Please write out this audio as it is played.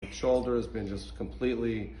shoulder has been just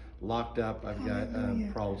completely locked up. I've got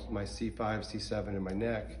problems with my C5, C7 in my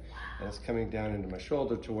neck, and it's coming down into my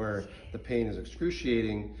shoulder to where the pain is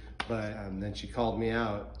excruciating. But then she called me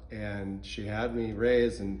out, and she had me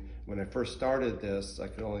raise, and when I first started this, I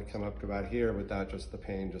could only come up to about here without just the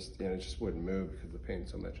pain, it just wouldn't move because of the pain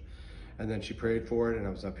so much. And then she prayed for it, and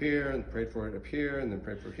I was up here, and prayed for it up here, and then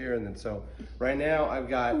prayed for it here, and then so right now I've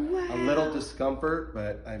got a little discomfort,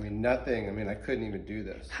 but I mean nothing. I mean I couldn't even do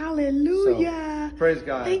this. Hallelujah! So, praise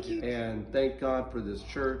God. Thank you. And thank God for this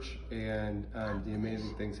church and the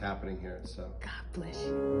amazing things happening here. So God bless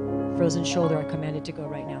you. Frozen shoulder, I command it to go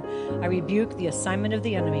right now. I rebuke the assignment of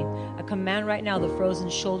the enemy. I command right now the frozen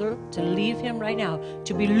shoulder to leave him right now,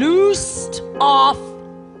 to be loosed off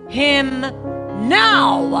him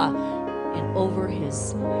now. And over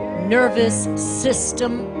his nervous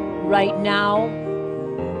system right now,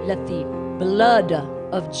 let the blood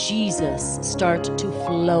of Jesus start to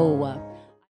flow.